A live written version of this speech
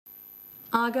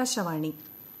ആകാശവാണി.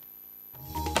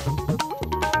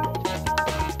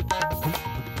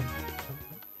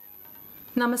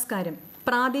 നമസ്കാരം.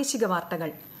 പ്രാദേശിക വാർത്തകൾ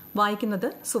വായിക്കുന്നത്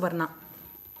സുവർണ.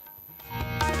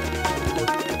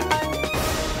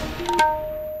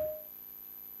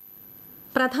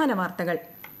 പ്രധാന വാർത്തകൾ.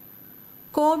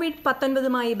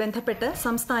 കോവിഡ്-19 ബന്ധപ്പെട്ട്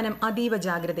സംസ്ഥാനം അതീവ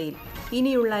ജാഗ്രതയിൽ.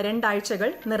 ഇനിയുള്ള 2 ആഴ്ചകൾ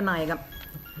നിർണായകം.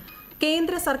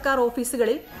 കേന്ദ്ര സർക്കാർ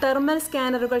ഓഫീസുകളിൽ തെർമൽ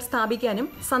സ്കാനറുകൾ സ്ഥാപിക്കാനും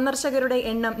സന്ദർശകരുടെ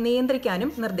എണ്ണം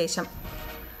നിയന്ത്രിക്കാനും നിർദ്ദേശം.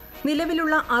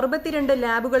 നിലവിലുള്ള 62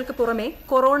 ലാബുകൾക്ക് പുറമെ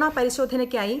കൊറോണ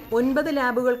പരിശോധനയ്ക്കായി 9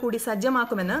 ലാബുകൾ കൂടി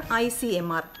സജ്ജമാക്കുമെന്ന്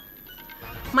ICMR.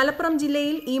 മലപ്പുറം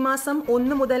ജില്ലയിൽ ഈ മാസം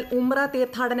 1 മുതൽ ഉംറ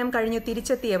തീർത്ഥാടനം കഴിഞ്ഞു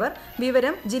തിരിച്ചെത്തിയവർ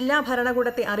വിവരം ജില്ലാ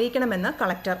ഭരണകൂടത്തെ അറിയിക്കണമെന്ന്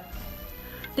കളക്ടർ.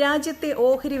 രാജ്യത്തെ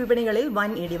ഓഹരി വിപണികളിൽ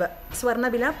വൻ ഇടിവ്.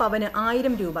 സ്വർണ്ണവില പവന്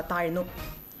 1000 രൂപ താഴ്ന്നു.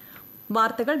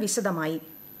 വാർത്തകൾ വിശദമായി.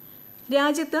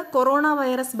 രാജ്യത്ത് കൊറോണ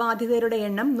വൈറസ് ബാധിതരുടെ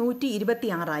എണ്ണം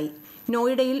 126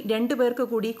 നോയിഡയിൽ 2 പേർക്ക്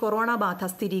കൂടി കൊറോണ ബാധ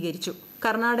സ്ഥിരീകരിച്ചു.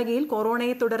 കർണാടകയിൽ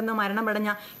കൊറോണയെ തുടർന്ന് മരണമടഞ്ഞ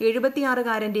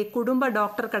 76-കാരന്റെ കുടുംബ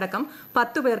ഡോക്ടർക്കടക്കം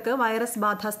 10 പേർക്ക് വൈറസ്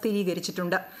ബാധ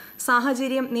സ്ഥിരീകരിച്ചിട്ടുണ്ട്.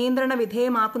 സാഹചര്യം നിയന്ത്രണ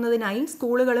വിധേയമാക്കുന്നതിനായി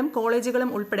സ്കൂളുകളും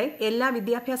കോളേജുകളും ഉൾപ്പെടെ എല്ലാ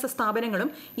വിദ്യാഭ്യാസ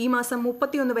സ്ഥാപനങ്ങളും ഈ മാസം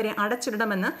 31 വരെ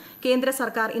അടച്ചിടണമെന്ന് കേന്ദ്ര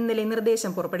സർക്കാർ ഇന്നലെ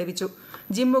നിർദ്ദേശം പുറപ്പെടുവിച്ചു.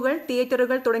 ജിമ്മുകൾ,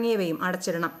 തിയേറ്ററുകൾ തുടങ്ങിയവയും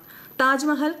അടച്ചിടണം.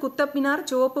 താജ്മഹൽ, കുത്തബ് മിനാർ,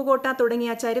 ചുവപ്പുകോട്ട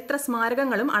തുടങ്ങിയ ചരിത്ര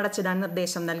സ്മാരകങ്ങളും അടച്ചിടാൻ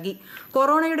നിർദ്ദേശം നൽകി.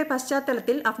 കൊറോണയുടെ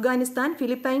പശ്ചാത്തലത്തിൽ അഫ്ഗാനിസ്ഥാൻ,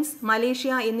 ഫിലിപ്പൈൻസ്,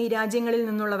 മലേഷ്യ എന്നീ രാജ്യങ്ങളിൽ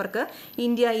നിന്നുള്ളവർക്ക്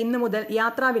ഇന്ത്യ ഇന്നു മുതൽ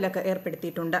യാത്രാവിലക്ക്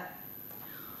ഏർപ്പെടുത്തിയിട്ടുണ്ട്.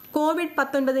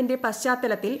 കോവിഡ്-19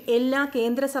 പശ്ചാത്തലത്തിൽ എല്ലാ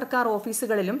കേന്ദ്ര സർക്കാർ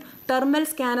ഓഫീസുകളിലും തെർമൽ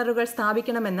സ്കാനറുകൾ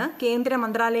സ്ഥാപിക്കണമെന്ന് കേന്ദ്ര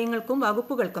മന്ത്രാലയങ്ങൾക്കും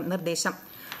വകുപ്പുകൾക്കും നിർദ്ദേശം.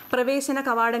 പ്രവേശന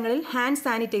കവാടങ്ങളിൽ ഹാൻഡ്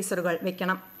സാനിറ്റൈസറുകൾ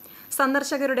വയ്ക്കണം.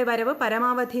 സന്ദർശകരുടെ വരവ്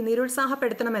പരമാവധി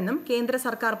നിരുത്സാഹപ്പെടുത്തണമെന്നും കേന്ദ്ര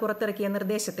സർക്കാർ പുറത്തിറക്കിയ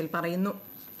നിർദ്ദേശത്തിൽ പറയുന്നു.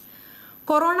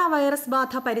 കൊറോണ വൈറസ്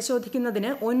ബാധ പരിശോധിക്കുന്നതിന്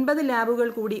 9 ലാബുകൾ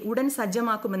കൂടി ഉടൻ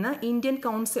സജ്ജമാക്കുമെന്ന് Indian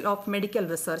council of medical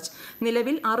research.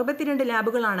 നിലവിൽ 62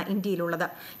 ലാബുകളാണ് ഇന്ത്യയിലുള്ളത്.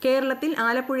 കേരളത്തിൽ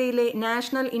ആലപ്പുഴയിലെ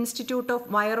നാഷണൽ ഇൻസ്റ്റിറ്റ്യൂട്ട് ഓഫ്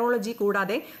വൈറോളജി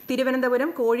കൂടാതെ തിരുവനന്തപുരം,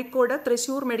 കോഴിക്കോട്,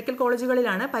 തൃശൂർ മെഡിക്കൽ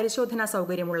കോളേജുകളിലാണ് പരിശോധനാ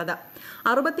സൌകര്യമുള്ളത്.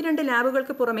 62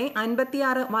 ലാബുകൾക്ക് പുറമെ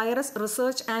 56 വൈറസ്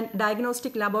റിസർച്ച് ആൻഡ്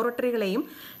ഡയഗ്നോസ്റ്റിക് ലബോറട്ടറികളെയും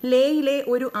ലേയിലെ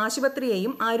ഒരു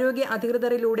ആശുപത്രിയെയും ആരോഗ്യ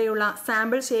അധികൃതരിലൂടെയുള്ള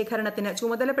സാമ്പിൾ ശേഖരണത്തിന്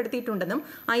ചുമതലപ്പെടുത്തിയിട്ടുണ്ടെന്നും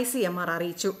ICMR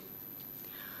അറിയിച്ചു.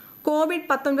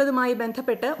 കോവിഡ്-19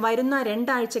 ബന്ധപ്പെട്ട് വരുന്ന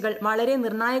 2 ആഴ്ചകൾ വളരെ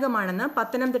നിർണായകമാണെന്ന്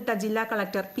പത്തനംതിട്ട ജില്ലാ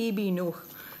കളക്ടർ PB നൂഹ്.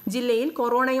 ജില്ലയിൽ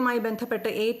കൊറോണയുമായി ബന്ധപ്പെട്ട്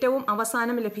ഏറ്റവും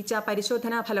അവസാനം ലഭിച്ച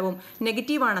പരിശോധനാ ഫലവും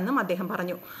നെഗറ്റീവാണെന്നും അദ്ദേഹം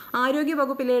പറഞ്ഞു.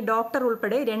 ആരോഗ്യവകുപ്പിലെ ഡോക്ടർ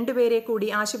ഉൾപ്പെടെ 2 പേരെ കൂടി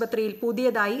ആശുപത്രിയിൽ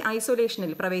പുതിയതായി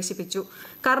ഐസൊലേഷനിൽ പ്രവേശിപ്പിച്ചു.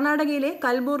 കർണാടകയിലെ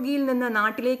കൽബുർഗിയിൽ നിന്ന്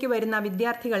നാട്ടിലേക്ക് വരുന്ന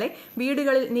വിദ്യാർത്ഥികളെ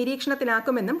വീടുകളിൽ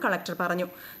നിരീക്ഷണത്തിലാക്കുമെന്നും കളക്ടർ പറഞ്ഞു.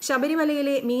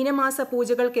 ശബരിമലയിലെ മീനമാസ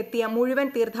പൂജകൾക്കെത്തിയ മുഴുവൻ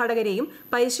തീർത്ഥാടകരെയും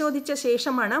പരിശോധിച്ച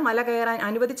ശേഷമാണ് മല കയറാൻ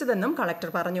അനുവദിച്ചതെന്നും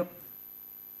കളക്ടർ പറഞ്ഞു.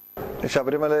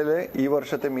 ശബരിമലയിലെ ഈ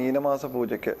വർഷത്തെ മീനമാസ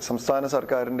പൂജയ്ക്ക് സംസ്ഥാന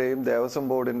സർക്കാരിന്റെയും ദേവസ്വം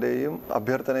ബോർഡിന്റെയും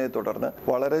അഭ്യർത്ഥനയെ തുടർന്ന്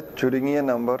വളരെ ചുരുങ്ങിയ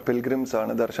നമ്പർ പിൽഗ്രിംസ്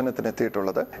ആണ് ദർശനത്തിന്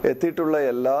എത്തിയിട്ടുള്ള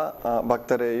എല്ലാ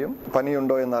ഭക്തരെയും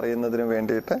പനിയുണ്ടോ എന്നറിയുന്നതിന്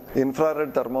വേണ്ടിയിട്ട്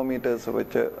ഇൻഫ്രാറെഡ് തെർമോമീറ്റേഴ്സ്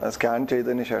വെച്ച് സ്കാൻ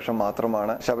ചെയ്തതിന് ശേഷം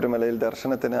മാത്രമാണ് ശബരിമലയിൽ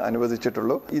ദർശനത്തിന്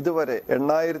അനുവദിച്ചിട്ടുള്ളൂ. ഇതുവരെ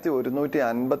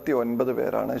 8159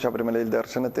 പേരാണ് ശബരിമലയിൽ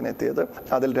ദർശനത്തിന് എത്തിയത്.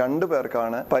 അതിൽ 2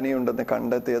 പേർക്കാണ് പനിയുണ്ടെന്ന്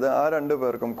കണ്ടെത്തിയത്. ആ 2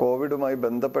 പേർക്കും കോവിഡുമായി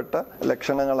ബന്ധപ്പെട്ട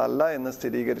ലക്ഷണങ്ങളല്ല എന്ന്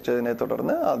സ്ഥിരീകരിച്ചതിനെ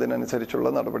തുടർന്ന് അതിനനുസരിച്ചുള്ള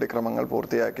നടപടിക്രമങ്ങൾ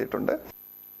പൂർത്തിയാക്കിയിട്ടുണ്ട്.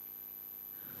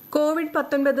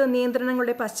 കോവിഡ്-19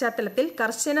 നിയന്ത്രണങ്ങളുടെ പശ്ചാത്തലത്തിൽ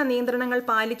കർശന നിയന്ത്രണങ്ങൾ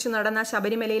പാലിച്ചു നടന്ന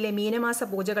ശബരിമലയിലെ മീനമാസ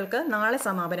പൂജകൾക്ക് നാളെ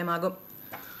സമാപനമാകും.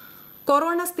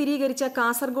 കൊറോണ സ്ഥിരീകരിച്ച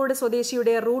കാസർഗോഡ്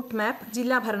സ്വദേശിയുടെ റൂട്ട് മാപ്പ്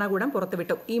ജില്ലാ ഭരണകൂടം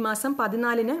പുറത്തുവിട്ടു. ഈ മാസം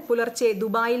 14-ന് പുലർച്ചെ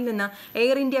ദുബായിൽ നിന്ന്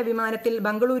എയർ ഇന്ത്യ വിമാനത്തിൽ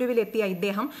ബംഗളൂരുവിലെത്തിയ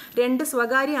ഇദ്ദേഹം 2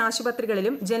 സ്വകാര്യ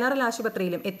ആശുപത്രികളിലും ജനറൽ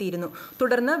ആശുപത്രിയിലും എത്തിയിരുന്നു.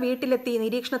 തുടർന്ന് വീട്ടിലെത്തി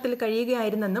നിരീക്ഷണത്തിൽ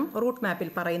കഴിയുകയായിരുന്നെന്നും റൂട്ട്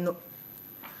മാപ്പിൽ പറയുന്നു.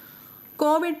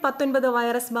 കോവിഡ്-19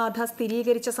 വൈറസ് ബാധ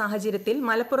സ്ഥിരീകരിച്ച സാഹചര്യത്തിൽ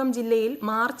മലപ്പുറം ജില്ലയിൽ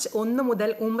മാർച്ച് 1 മുതൽ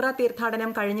ഉംറ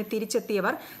തീർത്ഥാടനം കഴിഞ്ഞ്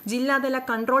തിരിച്ചെത്തിയവർ ജില്ലാതല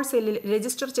കൺട്രോൾ സെല്ലിൽ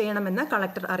രജിസ്റ്റർ ചെയ്യണമെന്ന്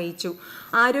കളക്ടർ അറിയിച്ചു.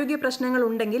 ആരോഗ്യ പ്രശ്നങ്ങൾ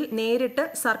ഉണ്ടെങ്കിൽ നേരിട്ട്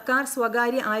സർക്കാർ,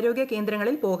 സ്വകാര്യ ആരോഗ്യ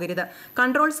കേന്ദ്രങ്ങളിൽ പോകരുത്.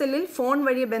 കൺട്രോൾ സെല്ലിൽ ഫോൺ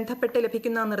വഴി ബന്ധപ്പെട്ട്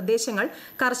ലഭിക്കുന്ന നിർദ്ദേശങ്ങൾ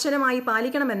കർശനമായി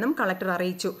പാലിക്കണമെന്നും കളക്ടർ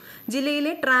അറിയിച്ചു.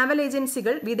 ജില്ലയിലെ ട്രാവൽ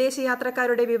ഏജൻസികൾ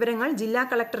വിദേശയാത്രക്കാരുടെ വിവരങ്ങൾ ജില്ലാ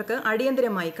കളക്ടർക്ക്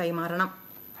അടിയന്തരമായി കൈമാറണം.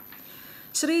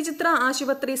 ശ്രീചിത്ര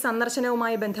ആശുപത്രി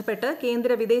സന്ദർശനവുമായി ബന്ധപ്പെട്ട്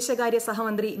കേന്ദ്ര വിദേശകാര്യ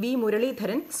സഹമന്ത്രി വി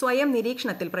മുരളീധരൻ സ്വയം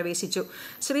നിരീക്ഷണത്തിൽ പ്രവേശിച്ചു.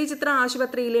 ശ്രീചിത്ര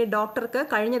ആശുപത്രിയിലെ ഡോക്ടർക്ക്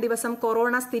കഴിഞ്ഞ ദിവസം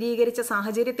കൊറോണ സ്ഥിരീകരിച്ച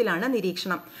സാഹചര്യത്തിലാണ്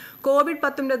നിരീക്ഷണം.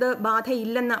 കോവിഡ്-19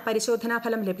 ബാധയില്ലെന്ന പരിശോധനാ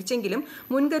ഫലം ലഭിച്ചെങ്കിലും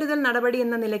മുൻകരുതൽ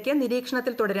നടപടിയെന്ന നിലയ്ക്ക്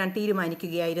നിരീക്ഷണത്തിൽ തുടരാൻ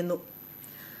തീരുമാനിക്കുകയായിരുന്നു.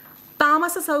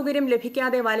 താമസ സൗകര്യം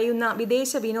ലഭിക്കാതെ വലയുന്ന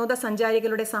വിദേശ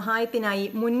വിനോദസഞ്ചാരികളുടെ സഹായത്തിനായി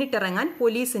മുന്നിട്ടിറങ്ങാൻ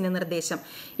പോലീസിന് നിർദ്ദേശം.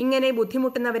 ഇങ്ങനെ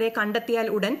ബുദ്ധിമുട്ടുന്നവരെ കണ്ടെത്തിയാൽ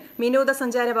ഉടൻ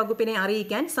വിനോദസഞ്ചാര വകുപ്പിനെ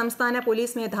അറിയിക്കാൻ സംസ്ഥാന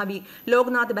പോലീസ് മേധാവി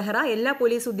ലോക്നാഥ് ബെഹ്റ എല്ലാ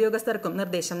പോലീസ് ഉദ്യോഗസ്ഥർക്കും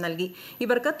നിർദ്ദേശം നൽകി.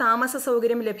 ഇവർക്ക് താമസ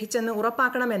സൗകര്യം ലഭിച്ചെന്ന്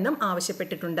ഉറപ്പാക്കണമെന്നും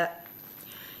ആവശ്യപ്പെട്ടിട്ടുണ്ട്.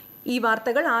 ഈ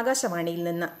വാർത്തകൾ ആകാശവാണിയിൽ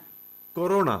നിന്ന്.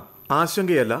 കൊറോണ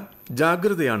ആശങ്കയല്ല,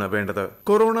 ജാഗ്രതയാണ് വേണ്ടത്.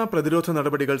 കൊറോണ പ്രതിരോധ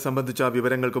നടപടികൾ സംബന്ധിച്ച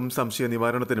വിവരങ്ങൾക്കും സംശയ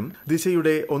നിവാരണത്തിനും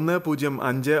ദിശയുടെ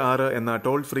 1056 എന്ന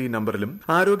ടോൾ ഫ്രീ നമ്പറിലും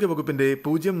ആരോഗ്യവകുപ്പിന്റെ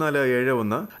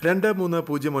 0471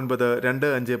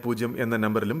 2309 എന്ന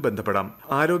നമ്പറിലും ബന്ധപ്പെടാം.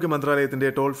 ആരോഗ്യ മന്ത്രാലയത്തിന്റെ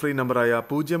ടോൾ ഫ്രീ നമ്പറായ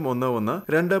 011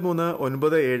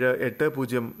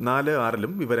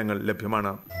 23978046ലും വിവരങ്ങൾ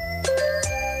ലഭ്യമാണ്.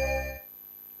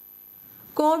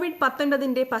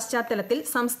 കോവിഡ്-19 പശ്ചാത്തലത്തിൽ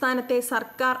സംസ്ഥാനത്തെ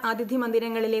സർക്കാർ അതിഥി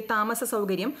മന്ദിരങ്ങളിലെ താമസ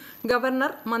സൗകര്യം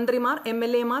ഗവർണർ, മന്ത്രിമാർ,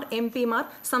 MLA-മാർ, MP-മാർ,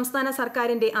 സംസ്ഥാന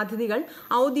സർക്കാരിന്റെ അതിഥികൾ,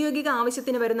 ഔദ്യോഗിക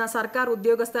ആവശ്യത്തിന് വരുന്ന സർക്കാർ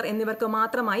ഉദ്യോഗസ്ഥർ എന്നിവർക്ക്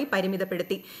മാത്രമായി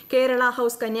പരിമിതപ്പെടുത്തി. കേരള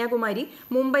ഹൌസ് കന്യാകുമാരി,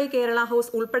 മുംബൈ കേരള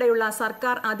ഹൌസ് ഉൾപ്പെടെയുള്ള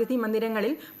സർക്കാർ അതിഥി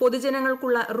മന്ദിരങ്ങളിൽ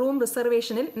പൊതുജനങ്ങൾക്കുള്ള റൂം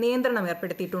റിസർവേഷനിൽ നിയന്ത്രണം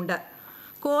ഏർപ്പെടുത്തിയിട്ടുണ്ട്.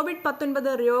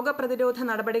 കോവിഡ്-19 രോഗപ്രതിരോധ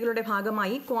നടപടികളുടെ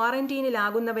ഭാഗമായി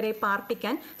ക്വാറന്റീനിലാകുന്നവരെ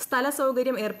പാർപ്പിക്കാൻ സ്ഥല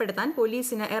സൗകര്യം ഏർപ്പെടുത്താൻ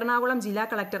പോലീസിന് എറണാകുളം ജില്ലാ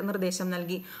കളക്ടർ നിർദ്ദേശം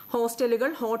നൽകി.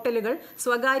 ഹോസ്റ്റലുകൾ, ഹോട്ടലുകൾ,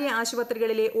 സ്വകാര്യ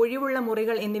ആശുപത്രികളിലെ ഒഴിവുള്ള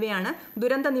മുറികൾ എന്നിവയാണ്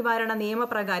ദുരന്ത നിവാരണ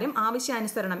നിയമപ്രകാരം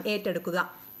ആവശ്യാനുസരണം ഏറ്റെടുക്കുക.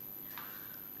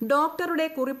 ഡോക്ടറുടെ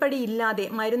കുറിപ്പടിയില്ലാതെ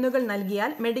മരുന്നുകൾ നൽകിയാൽ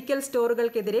മെഡിക്കൽ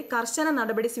സ്റ്റോറുകൾക്കെതിരെ കർശന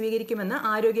നടപടി സ്വീകരിക്കുമെന്ന്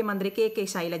ആരോഗ്യമന്ത്രി കെ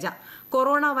ശൈലജ.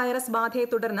 കൊറോണ വൈറസ് ബാധയെ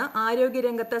തുടർന്ന്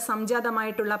ആരോഗ്യരംഗത്ത്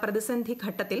സംജാതമായിട്ടുള്ള പ്രതിസന്ധി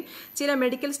ഘട്ടത്തിൽ ചില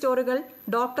മെഡിക്കൽ സ്റ്റോറുകൾ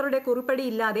ഡോക്ടറുടെ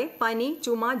കുറിപ്പടിയില്ലാതെ പനി,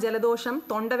 ചുമ, ജലദോഷം,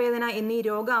 തൊണ്ടവേദന എന്നീ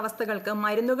രോഗാവസ്ഥകൾക്ക്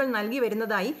മരുന്നുകൾ നൽകി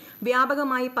വരുന്നതായി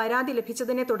വ്യാപകമായി പരാതി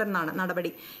ലഭിച്ചതിനെ തുടർന്നാണ്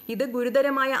നടപടി. ഇത്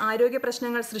ഗുരുതരമായ ആരോഗ്യ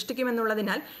പ്രശ്നങ്ങൾ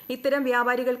സൃഷ്ടിക്കുമെന്നുള്ളതിനാൽ ഇത്തരം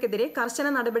വ്യാപാരികൾക്കെതിരെ കർശന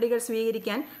നടപടികൾ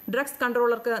സ്വീകരിക്കാൻ ഡ്രഗ്സ്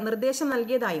കൺട്രോളർക്ക് നിർദ്ദേശം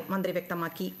നൽകിയതായും മന്ത്രി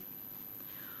വ്യക്തമാക്കി.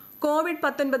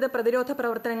 കോവിഡ്-19 പ്രതിരോധ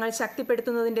പ്രവർത്തനങ്ങൾ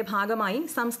ശക്തിപ്പെടുത്തുന്നതിന്റെ ഭാഗമായി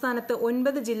സംസ്ഥാനത്ത്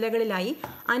 9 ജില്ലകളിലായി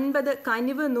 50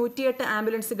 കനിവ് 108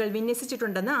 ആംബുലൻസുകൾ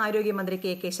വിന്യസിച്ചിട്ടുണ്ടെന്ന് ആരോഗ്യമന്ത്രി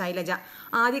കെ ശൈലജ.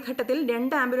 ആദ്യഘട്ടത്തിൽ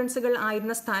 2 ആംബുലൻസുകൾ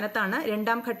ആയിരുന്ന സ്ഥാനത്താണ്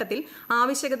രണ്ടാം ഘട്ടത്തിൽ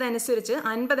ആവശ്യകത അനുസരിച്ച്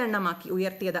 50 എണ്ണമാക്കി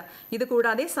ഉയർത്തിയത്.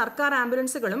 ഇതുകൂടാതെ സർക്കാർ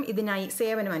ആംബുലൻസുകളും ഇതിനായി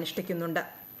സേവനമനുഷ്ഠിക്കുന്നുണ്ട്.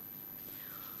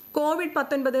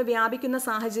 കോവിഡ്-19 വ്യാപിക്കുന്ന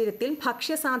സാഹചര്യത്തിൽ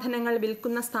ഭക്ഷ്യസാധനങ്ങൾ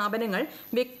വിൽക്കുന്ന സ്ഥാപനങ്ങൾ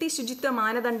വ്യക്തി ശുചിത്വ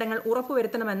മാനദണ്ഡങ്ങൾ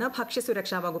ഉറപ്പുവരുത്തണമെന്ന്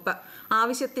ഭക്ഷ്യസുരക്ഷാ വകുപ്പ്.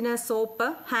 ആവശ്യത്തിന് സോപ്പ്,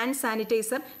 ഹാൻഡ്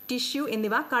സാനിറ്റൈസർ, ടിഷ്യൂ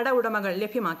എന്നിവ കട ഉടമകൾ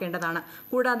ലഭ്യമാക്കേണ്ടതാണ്.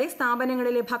 കൂടാതെ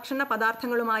സ്ഥാപനങ്ങളിലെ ഭക്ഷണ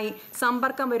പദാർത്ഥങ്ങളുമായി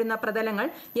സമ്പർക്കം വരുന്ന പ്രതലങ്ങൾ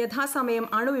യഥാസമയം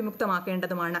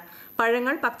അണുവിമുക്തമാക്കേണ്ടതുമാണ്.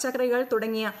 പഴങ്ങൾ, പച്ചക്കറികൾ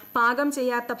തുടങ്ങിയ പാകം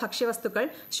ചെയ്യാത്ത ഭക്ഷ്യവസ്തുക്കൾ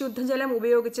ശുദ്ധജലം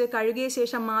ഉപയോഗിച്ച് കഴുകിയ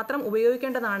ശേഷം മാത്രം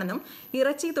ഉപയോഗിക്കേണ്ടതാണെന്നും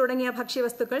ഇറച്ചി തുടങ്ങിയ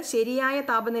ഭക്ഷ്യവസ്തുക്കൾ ശരിയായ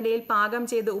താപനിലയിൽ പാകം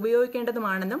ചെയ്ത്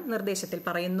ഉപയോഗിക്കേണ്ടതുമാണെന്നും നിർദ്ദേശത്തിൽ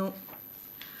പറയുന്നു.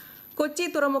 കൊച്ചി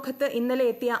തുറമുഖത്ത് ഇന്നലെ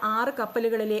എത്തിയ 6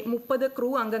 കപ്പലുകളിലെ 30 ക്രൂ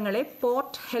അംഗങ്ങളെ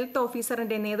പോർട്ട് ഹെൽത്ത്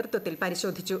ഓഫീസറിന്റെ നേതൃത്വത്തിൽ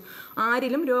പരിശോധിച്ചു.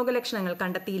 ആരിലും രോഗലക്ഷണങ്ങൾ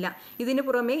കണ്ടെത്തിയില്ല. ഇതിനു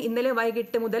പുറമെ ഇന്നലെ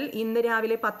വൈകിട്ട് മുതൽ ഇന്ന്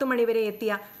രാവിലെ 10 മണിവരെ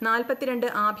എത്തിയ 42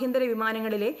 ആഭ്യന്തര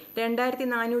വിമാനങ്ങളിലെ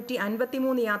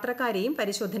 2453 യാത്രക്കാരെയും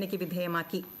പരിശോധനയ്ക്ക്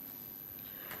വിധേയമാക്കി.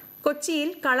 കൊച്ചിയിൽ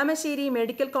കളമശ്ശേരി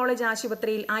മെഡിക്കൽ കോളേജ്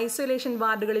ആശുപത്രിയിൽ ഐസൊലേഷൻ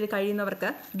വാർഡുകളിൽ കഴിയുന്നവർക്ക്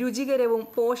രുചികരവും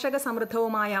പോഷക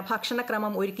സമൃദ്ധവുമായ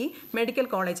ഭക്ഷണക്രമം ഒരുക്കി മെഡിക്കൽ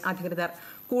കോളേജ് അധികൃതർ.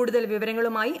 കൂടുതൽ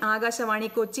വിവരങ്ങളുമായി ആകാശവാണി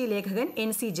കൊച്ചി ലേഖകൻ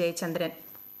NC Jayachandran.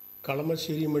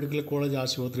 Kalamassery medical college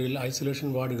ആശുപത്രിയിൽ ഐസൊലേഷൻ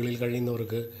വാർഡുകളിൽ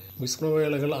കഴിയുന്നവർക്ക്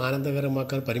വിശ്രമവേളകൾ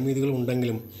ആനന്ദകരമാക്കാൻ പരിമിതികൾ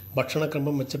ഉണ്ടെങ്കിലും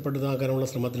ഭക്ഷണക്രമം മെച്ചപ്പെടുത്താനുള്ള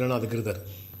ശ്രമത്തിലാണ് അധികൃതർ.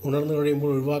 ഉണർന്നു കഴിയുമ്പോൾ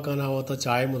ഒഴിവാക്കാനാവാത്ത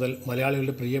ചായ മുതൽ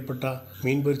മലയാളികളുടെ പ്രിയപ്പെട്ട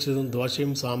മീൻ പൊരിച്ചതും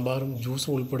ദോശയും സാമ്പാറും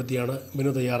ജ്യൂസും ഉൾപ്പെടുത്തിയാണ്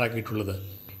മെനു തയ്യാറാക്കിയിട്ടുള്ളത്.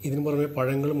 ഇതിനു പുറമെ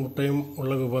പഴങ്ങളും മുട്ടയും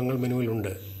ഉള്ള വിഭവങ്ങൾ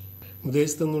മെനുവിലുണ്ട്.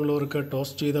 വിദേശത്തു നിന്നുള്ളവർക്ക്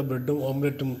ടോസ്റ്റ് ചെയ്ത ബ്രെഡും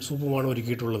ഓംലെറ്റും സൂപ്പുമാണ്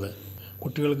ഒരുക്കിയിട്ടുള്ളത്.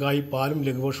 കുട്ടികൾക്കായി പാലും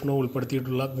ലഘുഭക്ഷണവും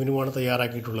ഉൾപ്പെടുത്തിയിട്ടുള്ള മെനുവാണ്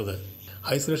തയ്യാറാക്കിയിട്ടുള്ളത്.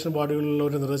 ഐസൊലേഷൻ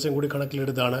വാർഡുകളിലുള്ളവരുടെ നിർദ്ദേശം കൂടി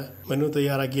കണക്കിലെടുത്താണ് മെനു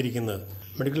തയ്യാറാക്കിയിരിക്കുന്നത്.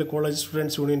 മെഡിക്കൽ കോളേജ്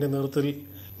സ്റ്റുഡൻസ് യൂണിയന്റെ നേതൃത്വത്തിൽ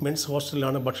മെൻസ്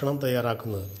ഹോസ്റ്റലിലാണ് ഭക്ഷണം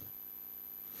തയ്യാറാക്കുന്നത്.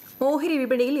 ഓഹരി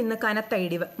വിപണിയിൽ ഇന്ന് കനത്ത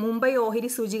ഇടിവ്. മുംബൈ ഓഹരി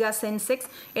സൂചിക സെൻസെക്സ്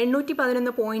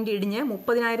 811 പോയിന്റ് ഇടിഞ്ഞ്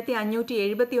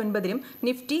 30,579ലും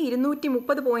നിഫ്റ്റി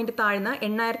 230 പോയിന്റ് താഴ്ന്ന്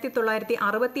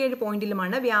 8,967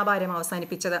 പോയിന്റിലുമാണ് വ്യാപാരം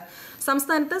അവസാനിപ്പിച്ചത്.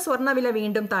 സംസ്ഥാനത്ത് സ്വർണ്ണവില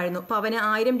വീണ്ടും താഴ്ന്നു. പവന്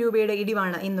 1000 രൂപയുടെ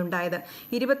ഇടിവാണ് ഇന്നുണ്ടായത്.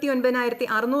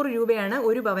 29,600 രൂപയാണ്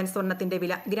ഒരു പവൻ സ്വർണത്തിന്റെ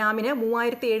വില. ഗ്രാമിന്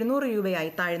 3,700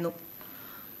 രൂപയായി താഴ്ന്നു.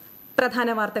 പ്രധാന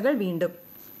വാർത്തകൾ വീണ്ടും.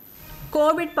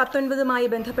 കോവിഡ്-19മായി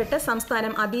ബന്ധപ്പെട്ട്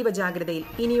സംസ്ഥാനം അതീവ ജാഗ്രതയിൽ.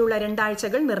 ഇനിയുള്ള 2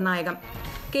 ആഴ്ചകൾ നിർണായകം.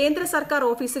 കേന്ദ്ര സർക്കാർ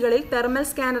ഓഫീസുകളിൽ തെർമൽ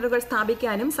സ്കാനറുകൾ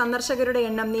സ്ഥാപിക്കാനും സന്ദർശകരുടെ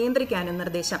എണ്ണം നിയന്ത്രിക്കാനും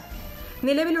നിർദ്ദേശം.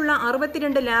 നിലവിലുള്ള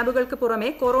 62 ലാബുകൾക്ക് പുറമെ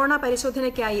കൊറോണ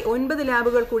പരിശോധനയ്ക്കായി 9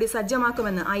 ലാബുകൾ കൂടി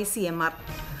സജ്ജമാക്കുമെന്ന് ICMR.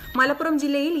 മലപ്പുറം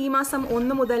ജില്ലയിൽ ഈ മാസം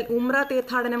 1 മുതൽ ഉംറ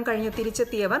തീർത്ഥാടനം കഴിഞ്ഞ്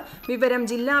തിരിച്ചെത്തിയവർ വിവരം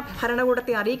ജില്ലാ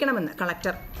ഭരണകൂടത്തെ അറിയിക്കണമെന്ന്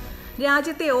കളക്ടർ.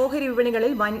 രാജ്യത്തെ ഓഹരി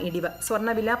വിപണികളിൽ വൻ ഇടിവ്.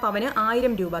 സ്വർണ്ണവില പവന്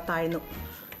 1000 രൂപ താഴ്ന്നു.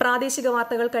 പ്രാദേശിക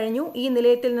വാർത്തകൾ കഴിഞ്ഞു. ഈ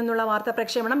നിലയത്തിൽ നിന്നുള്ള വാർത്താ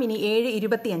പ്രക്ഷേപണം ഇനി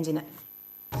 7:25-ന്.